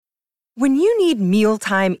When you need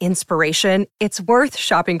mealtime inspiration, it's worth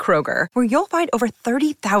shopping Kroger, where you'll find over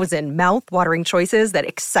 30,000 mouth-watering choices that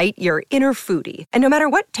excite your inner foodie. And no matter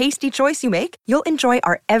what tasty choice you make, you'll enjoy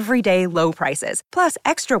our everyday low prices, plus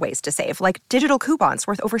extra ways to save, like digital coupons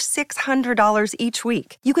worth over $600 each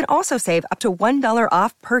week. You can also save up to $1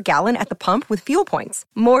 off per gallon at the pump with fuel points.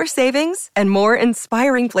 More savings and more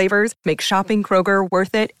inspiring flavors make shopping Kroger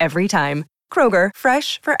worth it every time. Kroger,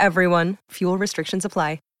 fresh for everyone. Fuel restrictions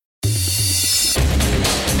apply.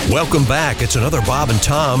 Welcome back. It's another Bob and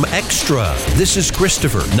Tom Extra. This is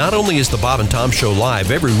Christopher. Not only is the Bob and Tom Show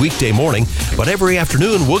live every weekday morning, but every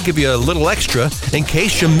afternoon we'll give you a little extra in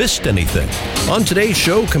case you missed anything. On today's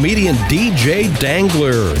show, comedian DJ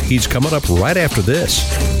Dangler. He's coming up right after this.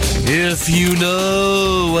 If you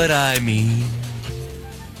know what I mean.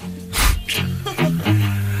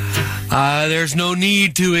 There's no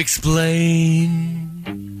need to explain.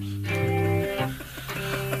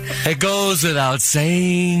 It goes without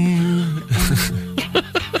saying.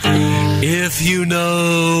 If you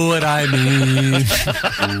know what I mean.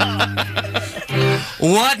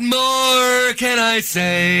 What more can I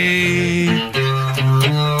say?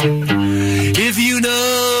 If you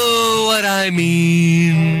know what I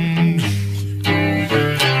mean.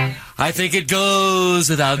 I think it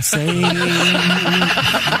goes without saying.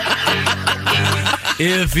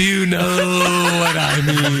 If you know what I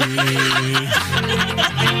mean.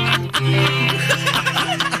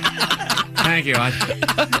 Thank you.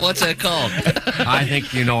 What's that called? I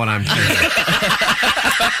think you know what I'm saying.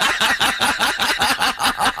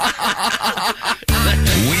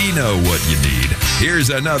 We know what you need. Here's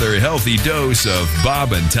another healthy dose of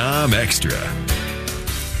Bob and Tom Extra.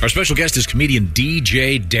 Our special guest is comedian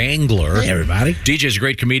DJ Dangler. Hey, everybody. DJ's a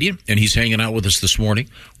great comedian, and he's hanging out with us this morning.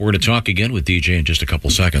 We're going to talk again with DJ in just a couple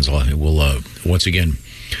seconds. We'll once again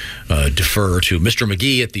defer to Mr.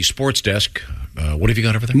 McGee at the sports desk. What have you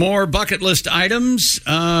got over there? More bucket list items.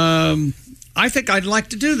 I think I'd like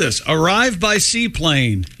to do this. Arrive by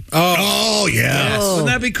seaplane. Oh, yeah. Yes. Wouldn't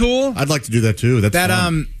that be cool? I'd like to do that, too. That's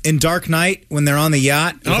fun. In Dark Knight, when they're on the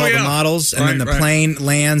yacht with all the models, and then the plane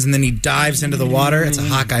lands, and then he dives into the water. It's a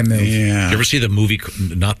Hawkeye move. Yeah. You ever see the movie,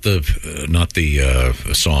 not the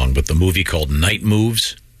song, but the movie called Night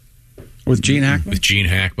Moves? With Gene Hackman? With Gene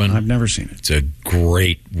Hackman. I've never seen it. It's a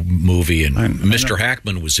great movie, and Mr.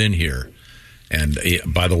 Hackman was in here. And,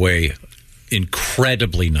 by the way,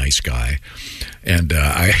 incredibly nice guy. And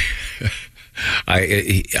I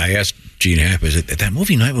asked Gene Hackman, that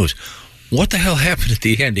movie Night Moves, what the hell happened at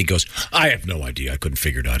the end? He goes, I have no idea. I couldn't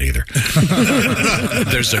figure it out either.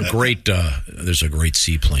 There's a great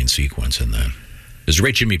seaplane sequence in that. There's a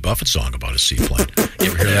great Jimmy Buffett song about a seaplane.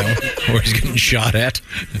 You ever hear that one? Where he's getting shot at?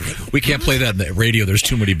 We can't play that in the radio. There's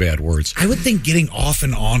too many bad words. I would think getting off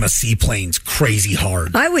and on a seaplane's crazy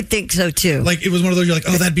hard. I would think so, too. Like, it was one of those, you're like,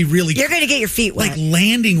 oh, that'd be really You're going to get your feet wet. Like,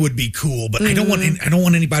 landing would be cool, but I don't want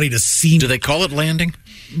anybody to see me. Do they call it landing?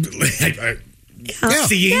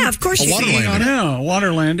 Yeah, of course you can. Yeah,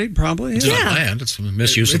 water landing, probably. It's not land. It's a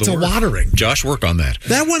misuse of the word. It's a watering. Josh, work on that.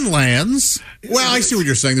 That one lands. Well, I see what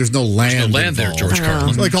you're saying. There's no land. There's no land there, George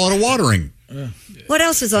Carlin. They call it a watering. What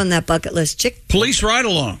else is on that bucket list, Chick? Police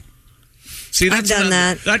ride-along. See, I've done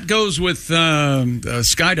that. That goes with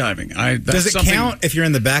skydiving. Does it count if you're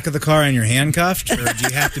in the back of the car and you're handcuffed, or do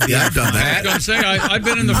you have to be? I've done that. I was going to say, I've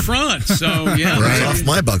been in the front, so yeah. Right. It's off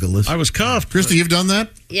my bucket list. I was cuffed. Christy, you've done that?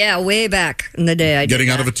 Yeah, way back in the day. I did Getting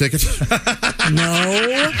that. out of a ticket?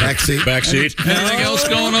 No. Backseat. Anything else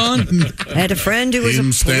going on? I had a friend who was Him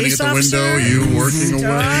a standing police at the officer. window, you working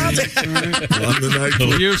away. On the night.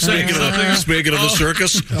 You saying something? Speaking of the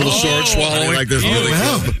circus, little sword swallowing. Like this really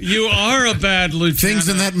cool. You are a bad lieutenant. Things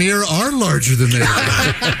in that mirror are larger than they are.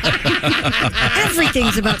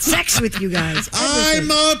 Everything's about sex with you guys. I'm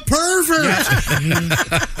a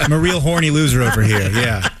pervert. I'm a real horny loser over here.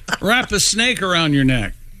 Yeah. Wrap a snake around your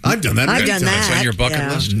neck. I've done that. I've done that. That's on your bucket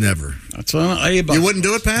Yeah. list? Never. That's on a bucket. You wouldn't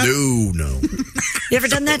do it, Pat? No. You ever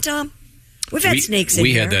done that, Tom? We've had snakes in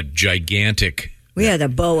We here. had that gigantic... We had a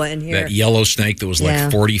boa in here. That yellow snake that was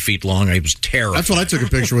like 40 feet long. It was terrifying. That's what I took a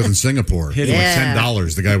picture with in Singapore. For like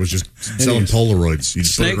 $10. The guy was just selling Polaroids. You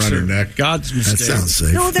just put it around your neck. God's mistake. That sounds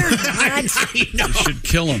safe. No, they're not. You should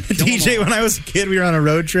kill him. DJ, when I was a kid, we were on a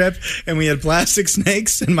road trip, and we had plastic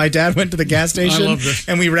snakes, and my dad went to the gas station, I love this.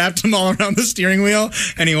 and we wrapped them all around the steering wheel,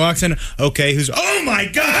 and he walks in, okay, oh my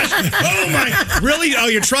gosh, oh my, really? Oh,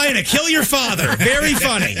 you're trying to kill your father. Very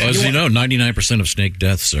funny. Well, as you know, 99% of snake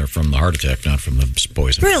deaths are from the heart attack, not from the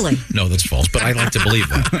poison. Really? No, that's false, but I like to believe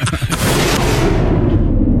that.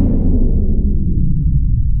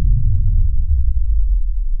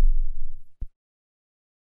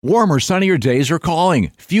 Warmer, sunnier days are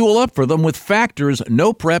calling. Fuel up for them with Factor's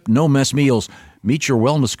no prep, no mess meals. Meet your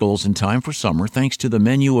wellness goals in time for summer thanks to the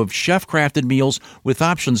menu of chef-crafted meals with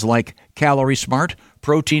options like Calorie Smart,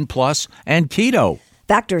 Protein Plus, and Keto.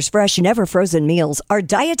 Factor's fresh, never frozen meals are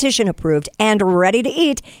dietitian approved and ready to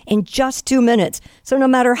eat in just 2 minutes. So no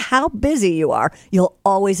matter how busy you are, you'll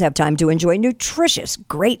always have time to enjoy nutritious,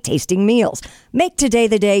 great tasting meals. Make today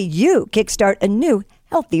the day you kickstart a new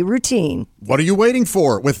healthy routine. What are you waiting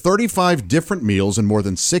for? With 35 different meals and more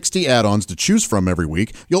than 60 add-ons to choose from every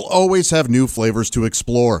week, you'll always have new flavors to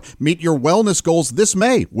explore. Meet your wellness goals this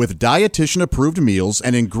May with dietitian-approved meals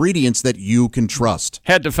and ingredients that you can trust.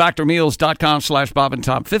 Head to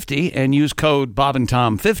factormeals.com/BobandTom50 and use code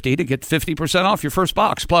BobandTom50 to get 50% off your first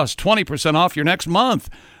box plus 20% off your next month.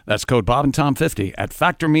 That's code BobandTom50 at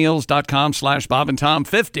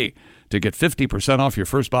factormeals.com/BobandTom50 to get 50% off your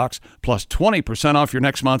first box plus 20% off your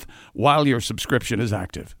next month while your subscription is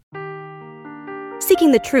active.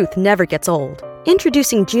 Seeking the truth never gets old.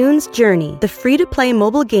 Introducing June's Journey, the free-to-play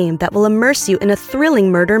mobile game that will immerse you in a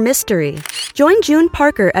thrilling murder mystery. Join June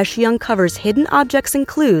Parker as she uncovers hidden objects and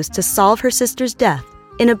clues to solve her sister's death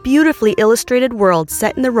in a beautifully illustrated world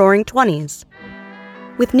set in the Roaring '20s.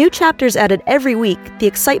 With new chapters added every week, the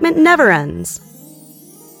excitement never ends.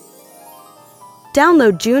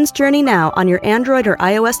 Download June's Journey now on your Android or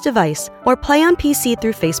iOS device or play on PC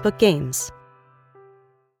through Facebook Games.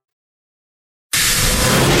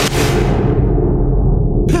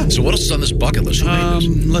 So what else is on this bucket list?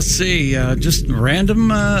 Let's see. Just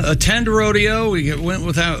random. Attend rodeo. Went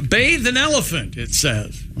without. Bathe an elephant, it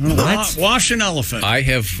says. Wash an elephant. I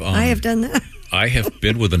have done that. I have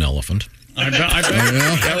been with an elephant. I bet. How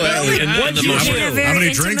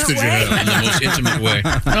many drinks did you have? In the most intimate way.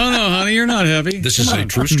 No, honey, you're not heavy. This is a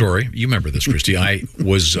true story. You remember this, Christy. I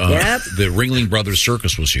was, the Ringling Brothers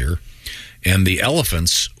Circus was here, and the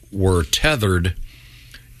elephants were tethered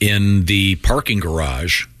in the parking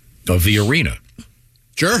garage of the arena.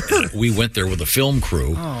 Sure. We went there with a film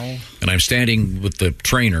crew, and I'm standing with the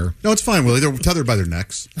trainer. No, it's fine, Willie. They're tethered by their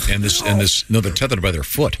necks. And they're tethered by their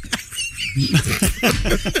foot.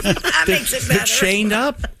 That makes it better. They're chained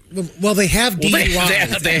up. Well, they have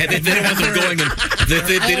DUI. They didn't want them going and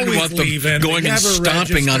they didn't want them going and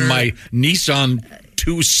stomping on my Nissan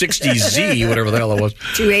 260Z, whatever the hell it was.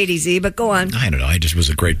 280Z, but go on. I don't know. It just was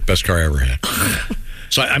a best car I ever had.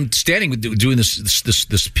 So I'm standing doing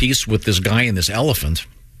this piece with this guy and this elephant,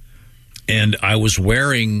 and I was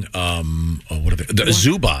wearing the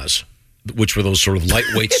Zubaz, which were those sort of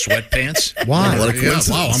lightweight sweatpants. Wow, what a coincidence.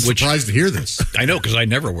 Wow, I'm surprised to hear this. I know, because I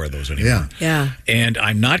never wear those anymore. Yeah. And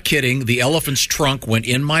I'm not kidding. The elephant's trunk went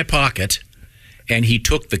in my pocket, and he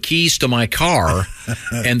took the keys to my car,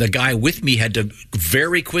 and the guy with me had to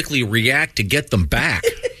very quickly react to get them back.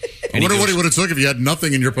 I wonder what he would have took if you had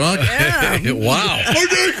nothing in your pocket. Yeah. Wow. My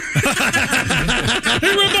dick! He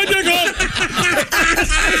ripped my dick off!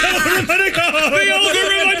 The elephant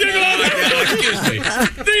ripped my dick off! Excuse me.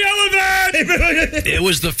 The elephant! It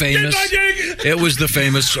was the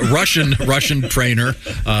famous Russian trainer.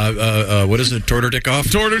 What is it? Torderdikov?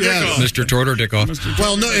 Torderdikov. Mr. Torderdikov.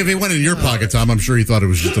 Well, no, if it went in your pocket, Tom, I'm sure he thought it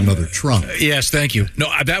was just another trunk. Yes, thank you. No,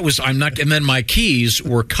 I'm not. And then my keys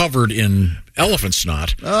were covered in elephant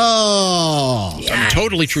snot. Oh,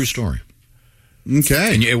 Totally true story.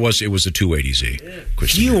 Okay. And it was a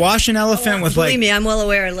 280Z. Do you wash an elephant with Believe me, I'm well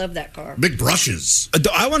aware. I love that car. Big brushes.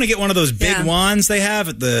 I want to get one of those big wands they have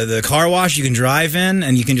at the car wash you can drive in,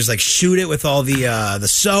 and you can just like shoot it with all the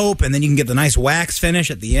soap, and then you can get the nice wax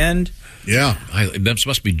finish at the end. Yeah. That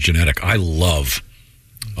must be genetic. I love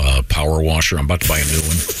power washer. I'm about to buy a new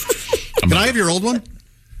one. Can I have your old one?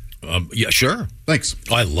 Yeah, sure. Thanks.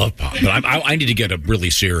 I love power, but I need to get a really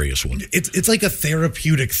serious one. It's like a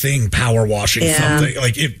therapeutic thing, power washing something.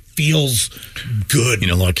 Like, it feels good. You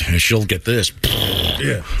know, like, she'll get this.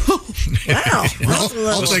 Yeah. Wow.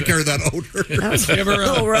 I'll take care of that odor. That was a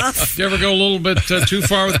little rough. Do you ever go a little bit too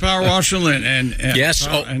far with the power washer and yes,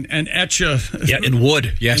 and etch a in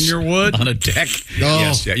wood, yes, in your wood on a deck,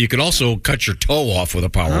 yes, yeah. You can also cut your toe off with a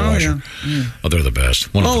power washer. Yeah. Oh, they're the best.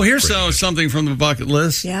 Here's something from the bucket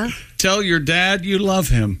list. Yeah. Tell your dad you love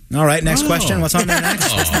him. All right, next question. What's on there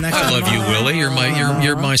next? What's the next I love you, Willie. You're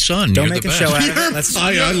my son. Don't You're make the a best. show out of it. Let's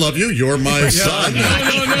I love you. You're my son.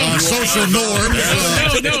 No. Social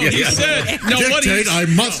norms. No. He said Dictate, I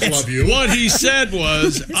must love you. What he said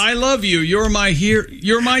was, "I love you. You're my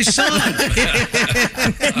son."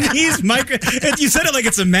 He's you said it like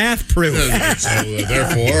it's a math proof. So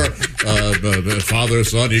therefore, father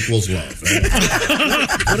son equals love.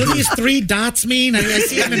 What do these 3 dots mean? I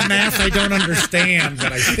see them in math laugh. I don't understand,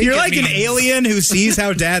 but I think you're like an alien who sees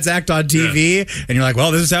how dads act on TV, and you're like,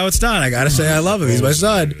 well, this is how it's done. I got to say I love him. He's my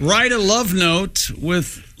son. Write a love note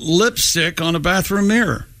with lipstick on a bathroom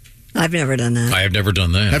mirror. I've never done that. I have never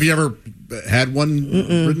done that. Have you ever had one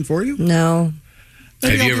written for you? No.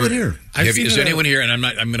 Have you ever? Here. Is anyone here? And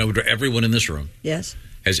I'm going to everyone in this room. Yes.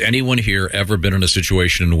 Has anyone here ever been in a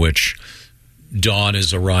situation in which dawn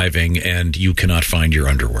is arriving and you cannot find your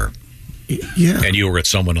underwear? Yeah. And you were at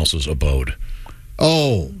someone else's abode.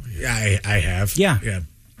 Oh, I have. Yeah.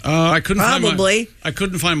 I couldn't Probably. I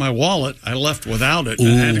couldn't find my wallet. I left without it. And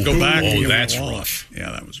I had to go back. Oh, to get that's my wallet. rough.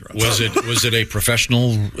 Yeah, that was rough. Was it a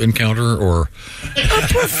professional encounter or a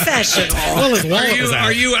professional? Well, his wallet was out.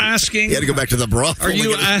 Are you asking? You had to go back to the brothel. Are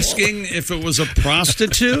you asking if it was a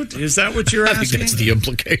prostitute? Is that what you're I asking? think that's the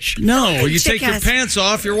implication. No, you Chick take your has- pants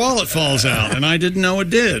off, your wallet falls out, and I didn't know it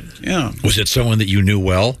did. Yeah. Was it someone that you knew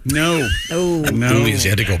well? No. Oh. No. Ooh, you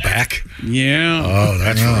had to go back? Yeah. Oh,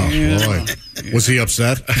 that's rough. Yeah. Boy. Was he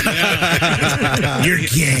upset? You're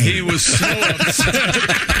gay. He was so upset.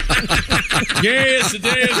 Gay as the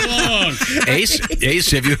day is long.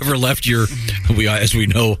 Ace, have you ever left your, as we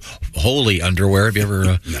know, holy underwear? Have you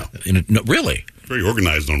ever? No. No, really? Very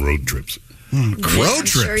organized on road trips. Road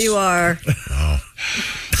trips? Sure you are. Oh.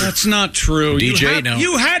 That's not true. DJ, no.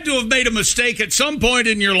 You had to have made a mistake at some point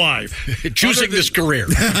in your life. Choosing this career.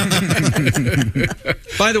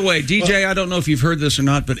 By the way, DJ, I don't know if you've heard this or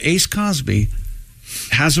not, but Ace Cosby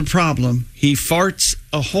has a problem. He farts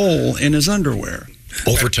a hole in his underwear.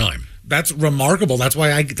 Over time. That's remarkable. That's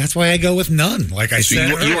why I go with none. Like I So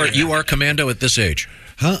said, you are commando at this age.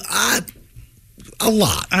 Huh? A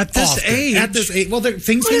lot. At this age? At this age. Well,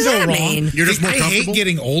 things What can does go that wrong. mean? You're just more I comfortable? hate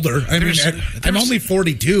getting older. I mean, I'm only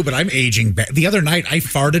 42, but I'm aging back. The other night, I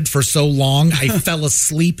farted for so long, I fell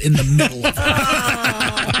asleep in the middle of it.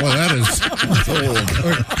 Well, that is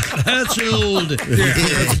old. That's old. Yeah,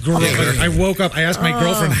 that's gross. I woke up. I asked my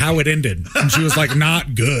girlfriend how it ended, and she was like,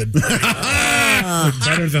 "Not good.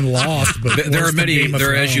 Better than Lost." But There are worse than many. Game of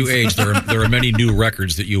As you Thrones. age, there are many new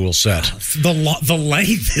records that you will set. The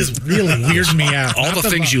length is really weirding me out. All Not the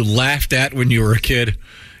things you laughed at when you were a kid,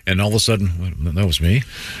 and all of a sudden, well, that was me.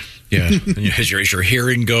 Yeah, and as your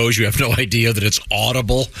hearing goes, you have no idea that it's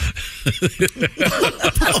audible.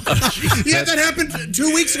 Yeah, that happened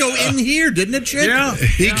 2 weeks ago in here, didn't it, Chick? Yeah.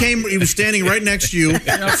 He was standing right next to you,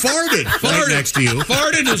 farted right next to you.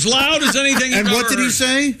 Farted as loud as anything. And what did he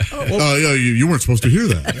say? Oh, yeah, you weren't supposed to hear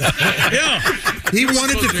that. Yeah. He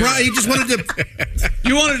wanted to cry. He just wanted to.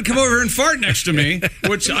 You wanted to come over here and fart next to me,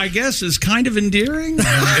 which I guess is kind of endearing.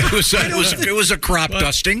 It was a crop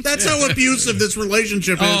dusting. That's how abusive this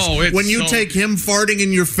relationship is. Oh, it's when you so- take him farting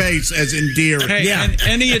in your face as endearing. Hey, and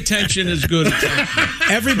any attention is good attention.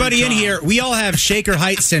 Everybody in here, we all have Shaker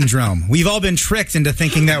Height syndrome. We've all been tricked into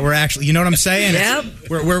thinking that we're actually, you know what I'm saying? Yep.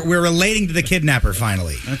 We're relating to the kidnapper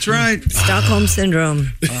finally. That's right. Stockholm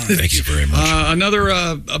Syndrome. Thank you very much. Another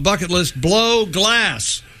a bucket list: blow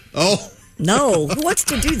glass. Oh. No. Who wants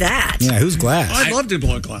to do that? Yeah, who's glass? I'd love to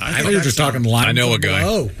blow glass. I thought you were just talking line. I know a guy.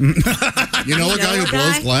 Oh, You know a guy who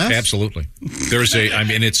blows glass? Absolutely. There's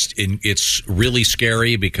it's really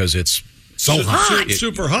scary because it's so hot.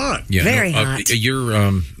 Super hot. yeah, Very hot.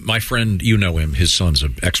 You're my friend. You know him. His son's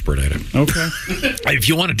an expert at it. Okay. If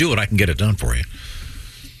you want to do it, I can get it done for you.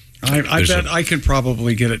 I bet I could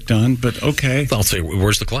probably get it done, but okay. I'll say,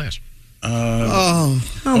 where's the class? Oh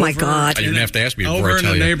my God. You didn't have to ask me before Over I in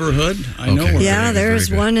tell the you. neighborhood. I know Okay. where. Yeah, Very there's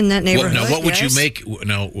good. one in that neighborhood. Now, what would yes. you make?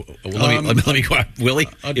 No, let me go. Willie,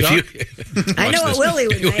 a if you, I know what Willie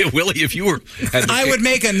would make. Willie, if you were, I would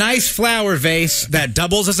make a nice flower vase that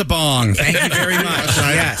doubles as a bong. Thank you very much.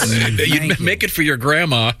 Yes. You'd make it for your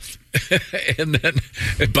grandma. And then,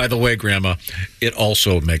 by the way, Grandma, it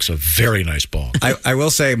also makes a very nice ball. I will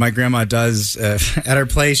say my grandma does at her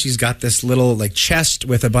place. She's got this little like chest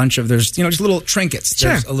with a bunch of just little trinkets.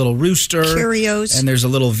 Sure. There's a little rooster, Curios, and there's a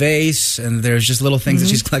little vase, and there's just little things that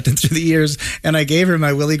she's collected through the years. And I gave her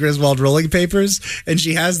my Willie Griswold rolling papers, and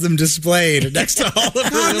she has them displayed next to all of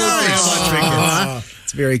her little grandma trinkets.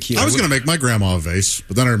 It's very cute. I was going to make my grandma a vase,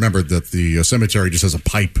 but then I remembered that the cemetery just has a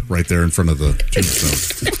pipe right there in front of the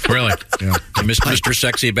tombstone. Really? Yeah. Mr.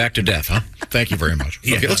 Sexy back to death, huh? Thank you very much.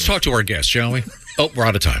 Okay, let's talk to our guest, shall we? Oh, we're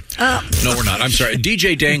out of time. No, we're not. I'm sorry.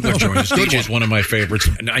 DJ Dangler joins us. DJ is one of my favorites.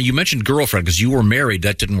 Now, you mentioned girlfriend because you were married.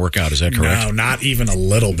 That didn't work out. Is that correct? No, not even a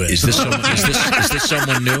little bit. Is this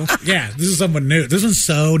someone new? Yeah, this is someone new. This one's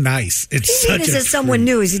so nice. It's such This is someone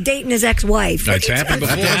new. He's dating his ex-wife. It's happened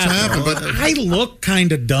before. That's happened, but I look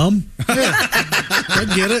kind of dumb. I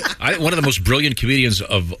get it. One of the most brilliant comedians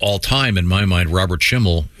of all time, in my mind, Robert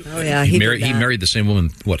Schimmel. Oh yeah, he did that. married the same woman,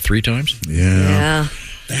 3 times? yeah.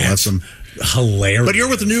 Bless him. Hilarious. But you're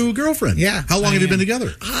with a new girlfriend. Yeah. How long have you been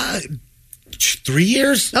together? 3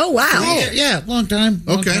 years. Oh, wow. Yeah, long time.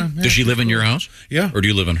 Long Okay. time, yeah. Does she live in your house? Yeah. Or do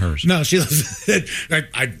you live in hers? No, she lives.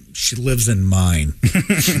 She lives in mine.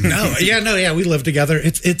 Yeah. We live together.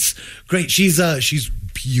 It's great. She's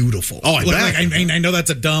beautiful. Oh, I bet. I know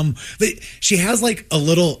that's a dumb. She has like a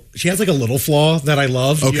little flaw that I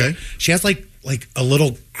love. Okay. She has like a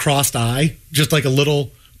little crossed eye, just like a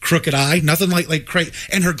little crooked eye, nothing like crazy.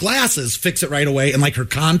 And her glasses fix it right away, and like her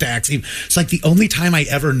contacts. It's like the only time I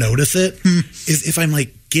ever notice it is if I'm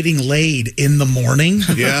like getting laid in the morning.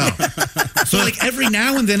 Yeah. So like every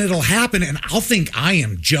now and then it'll happen, and I'll think I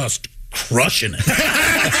am just crushing it. And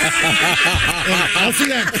I'll see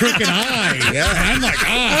that crooked eye, and I'm like,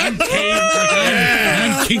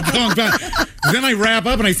 I'm King Kong. Then I wrap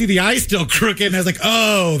up and I see the eye still crooked, and I was like,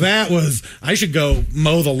 I should go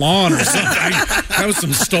mow the lawn or something. That was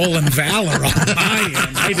some stolen valor on my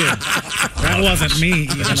end. That wasn't me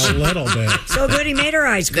even a little bit. So good he made her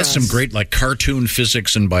eyes cross. That's some great like cartoon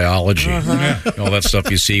physics and biology. All that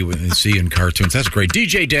stuff you see in cartoons. That's great.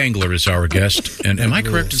 DJ Dangler is our guest. And am I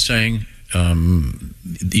correct in saying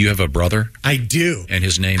you have a brother? I do. And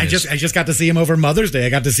his name is? I just got to see him over Mother's Day. I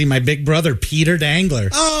got to see my big brother, Peter Dangler.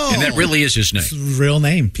 Oh. And that really is his name? It's real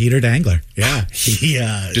name, Peter Dangler. Yeah.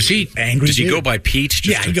 Does he go by Pete?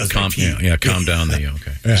 Just he goes by Pete. Yeah, calm down.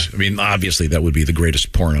 Okay. Yeah. I mean, obviously, that would be the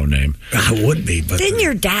greatest porno name. It would be. But didn't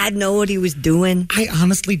your dad know what he was doing? I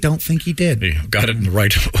honestly don't think he did. Yeah, got it in the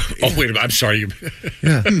right. Oh, wait a minute. I'm sorry.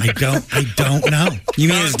 Yeah. I don't know. You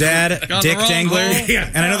mean his dad, Dick Dangler? Yeah.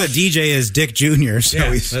 And I know that DJ is Dick Jr.,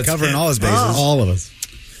 so he's covering all his bases. All of us.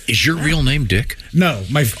 Is your real name Dick? No,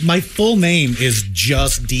 my full name is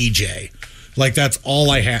just DJ. Like that's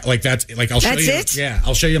all I have. Like that's like I'll show you. It? Yeah,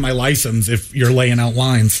 I'll show you my license if you're laying out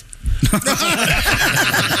lines. But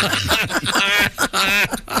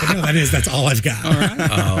no, that's all I've got. All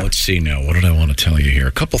right. Let's see now. What did I want to tell you here?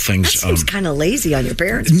 A couple things. That seems kind of lazy on your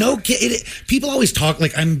parents. No, people always talk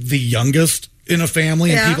like I'm the youngest in a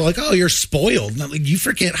family, and people are like, "Oh, you're spoiled." And I'm like, you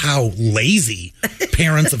forget how lazy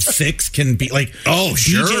parents of 6 can be. Like, oh,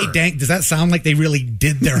 sure. DJ Dank. Does that sound like they really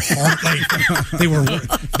did their heart? Like they were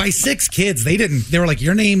by 6 kids. They didn't. They were like,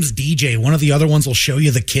 "Your name's DJ. One of the other ones will show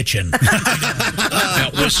you the kitchen."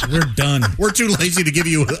 We're done. We're too lazy to give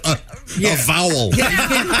you a vowel.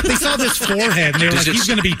 Yeah, they saw this forehead, and they were like, "He's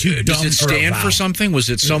going to be too dumb." Does it stand for something? Was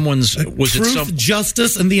it someone's? Was Truth, it some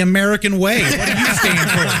justice, and the American way? What do you stand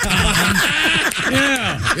for?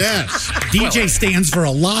 Yeah. Yes. DJ stands for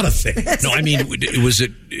a lot of things. No, I mean, was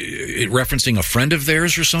it referencing a friend of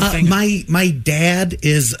theirs or something? My dad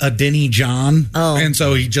is a Denny John, and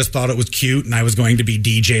so he just thought it was cute, and I was going to be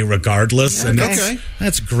DJ regardless. And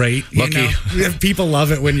that's great. Lucky. People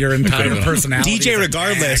love it when your entire personality. DJ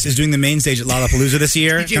Regardless is doing the main stage at Lollapalooza this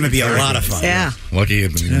year. It's going to be a lot of fun. Yeah. Lucky your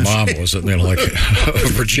mom wasn't there like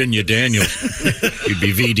Virginia Daniels. You'd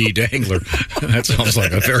be VD Dangler. That sounds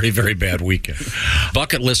like a very, very bad weekend.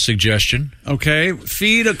 Bucket list suggestion. Okay,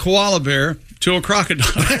 feed a koala bear to a crocodile.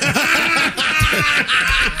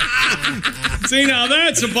 See, now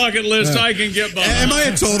that's a bucket list I can get behind. Am I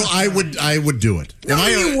a total? I would do it. No,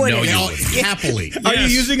 you wouldn't. Happily. Are you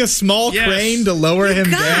using a small crane to lower him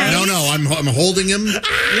down? No. I'm holding him.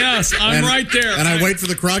 Yes, I'm right there. And I wait for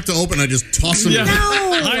the croc to open. I just toss him. Yeah.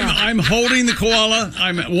 I'm holding the koala.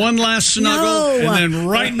 I'm at one last snuggle, and then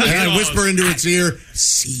right in the and jaws. I whisper into its ear,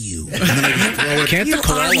 "See you." And then I just throw it. Can't the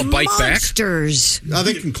koala bite monsters. back? No,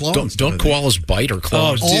 they can claw. Don't koalas bite or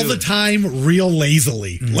claw? All the time, real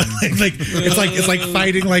lazily. It's like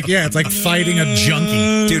fighting. It's like fighting a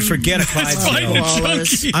junkie. Dude, forget a Clydesdale.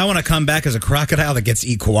 I want to come back as a crocodile that gets to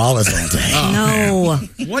eat koalas all day. No.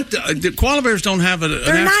 What? The koala bears don't have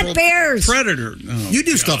They're not bears. Predator. Oh, you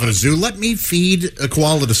do stuff at a zoo. Let me feed a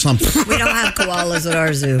koala to something. We don't have koalas at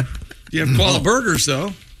our zoo. You have koala burgers,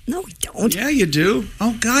 though. No, we don't. Yeah, you do.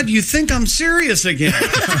 Oh, God, you think I'm serious again.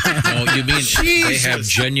 No, you mean they have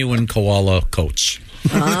genuine koala coats.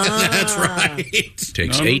 That's right.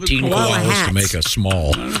 Takes 18 koalas to make a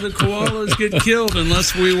small. None of the koalas get killed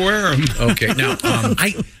unless we wear them. Okay, now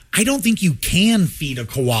I don't think you can feed a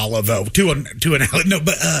koala though to an no,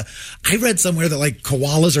 but I read somewhere that like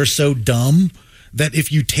koalas are so dumb that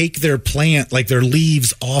if you take their plant, like their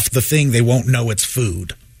leaves off the thing, they won't know it's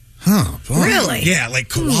food. Huh? Boy. Really? Yeah, like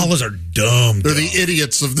koalas are dumb. They're the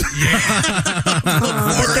idiots of the.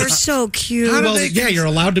 But they're so cute. You're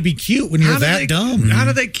allowed to be cute when you're that dumb. How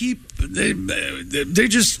do they keep? They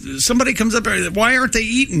just somebody comes up there. Why aren't they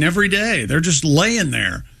eating every day? They're just laying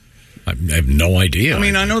there. I have no idea. I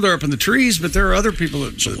mean, I know they're up in the trees, but there are other people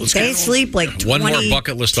that they sleep like 20, one more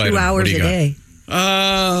bucket list 2 item. hours a day.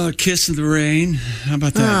 Kiss in the Rain. How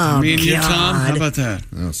about that? Oh, Me and you, God. Tom? How about that?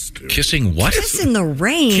 Kissing what? Kiss in the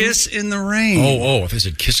Rain. Kiss in the Rain. Oh, if I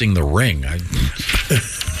said Kissing the Ring.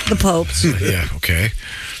 The Popes. Yeah, okay.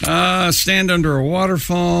 Stand Under a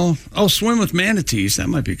Waterfall. Oh, Swim with Manatees. That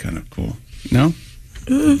might be kind of cool. No?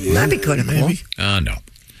 That'd be kind of cool. No.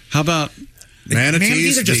 How about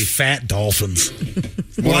Manatees are just fat dolphins.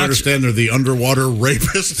 Well, I understand they're the underwater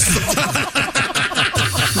rapists.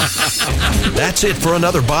 That's it for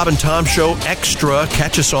another Bob and Tom Show Extra.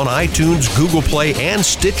 Catch us on iTunes, Google Play, and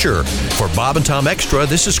Stitcher. For Bob and Tom Extra,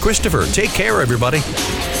 this is Christopher. Take care, everybody.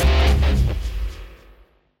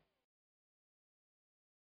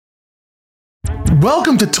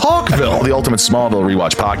 Welcome to Talkville, the ultimate Smallville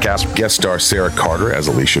rewatch podcast. Guest star Sarah Carter as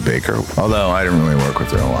Alicia Baker. Although I didn't really work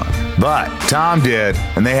with her a lot. But Tom did,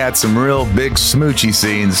 and they had some real big smoochy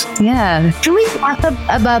scenes. Yeah. Can we talk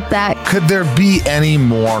about that? Could there be any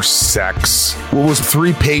more sex? What was a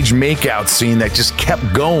 3-page makeout scene that just kept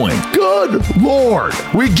going? Good Lord.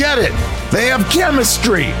 We get it. They have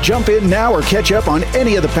chemistry. Jump in now or catch up on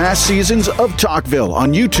any of the past seasons of Talkville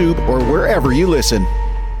on YouTube or wherever you listen.